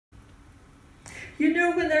You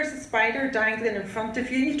know when there's a spider dangling in front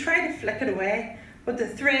of you and you try to flick it away, but the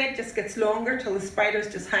thread just gets longer till the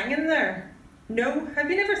spider's just hanging there? No? Have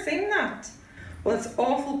you never seen that? Well, it's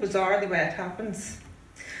awful bizarre the way it happens.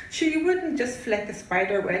 Sure, you wouldn't just flick a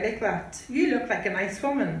spider away like that. You look like a nice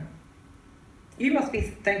woman. You must be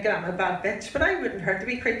thinking I'm a bad bitch, but I wouldn't hurt the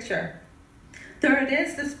wee creature. There it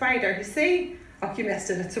is, the spider. You see? Oh, you missed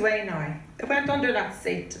it. It's away now. It went under that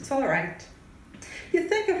seat. It's all right. You'd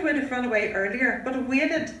think it would have run away earlier, but it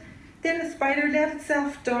waited. Then the spider let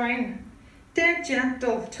itself down, dead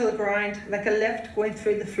gentle to the ground, like a lift going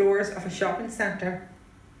through the floors of a shopping centre.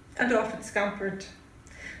 And off it scampered.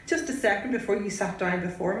 Just a second before you sat down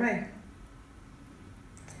before me.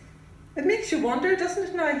 It makes you wonder, doesn't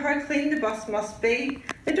it now, how clean the bus must be?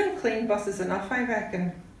 They don't clean buses enough, I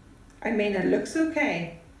reckon. I mean, it looks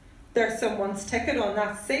okay. There's someone's ticket on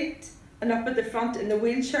that seat, and up at the front in the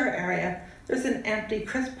wheelchair area, there's an empty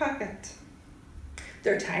crisp packet.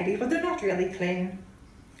 They're tidy, but they're not really clean.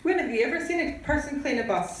 When have you ever seen a person clean a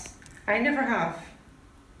bus? I never have.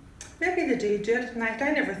 Maybe they do it at night.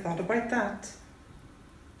 I never thought about that.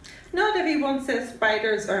 Not everyone says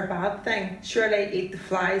spiders are a bad thing. Sure, they eat the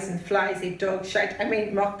flies and flies eat dog shite,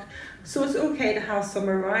 muck. So it's okay to have some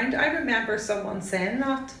around. I remember someone saying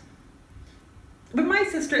that. When my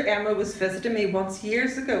sister Emma was visiting me once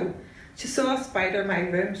years ago, she saw a spider in my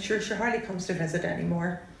room. Sure, she hardly comes to visit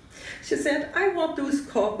anymore. She said, I want those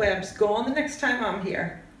cobwebs gone the next time I'm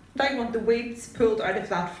here. And I want the weeds pulled out of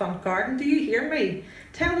that front garden. Do you hear me?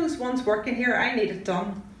 Tell those ones working here I need it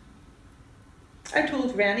done. I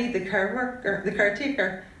told Rennie, the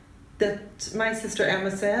caretaker, that my sister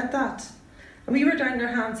Emma said that. And we were down on our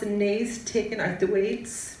hands and knees taking out the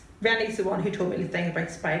weeds. Rennie's the one who told me the thing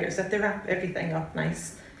about spiders, that they wrap everything up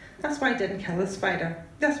nice. That's why I didn't kill the spider.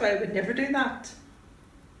 That's why I would never do that.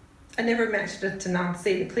 I never mentioned it to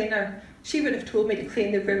Nancy, the cleaner. She would have told me to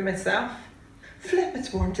clean the room myself. Flip,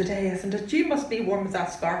 it's warm today, isn't it? You must be warm with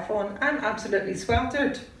that scarf on. I'm absolutely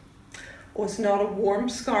sweltered. Oh, it's not a warm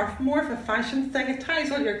scarf, more of a fashion thing. It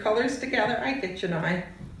ties all your colours together. I get you now.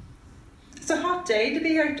 It's a hot day to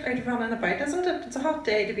be out running about, isn't it? It's a hot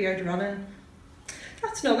day to be out running.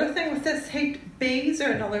 That's another thing with this heat. Bees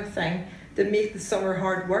are another thing that make the summer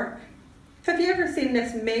hard work. Have you ever seen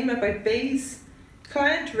this meme about bees?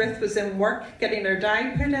 Client Ruth was in work getting her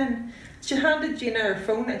dye put in. She handed Gina her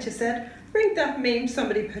phone and she said, read that meme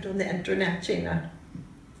somebody put on the internet, Gina.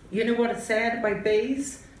 You know what it said about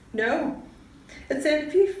bees? No. It said,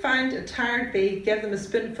 if you find a tired bee, give them a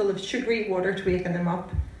spoonful of sugary water to waken them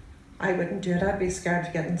up. I wouldn't do it. I'd be scared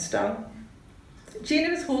of getting stung. Gina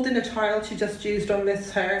was holding a towel she just used on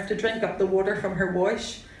Ruth's hair to drink up the water from her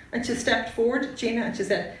wash. And she stepped forward, Gina, and she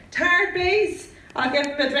said, tired bees, I'll give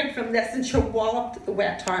them a drink from this. And she walloped the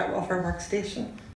wet towel off her workstation.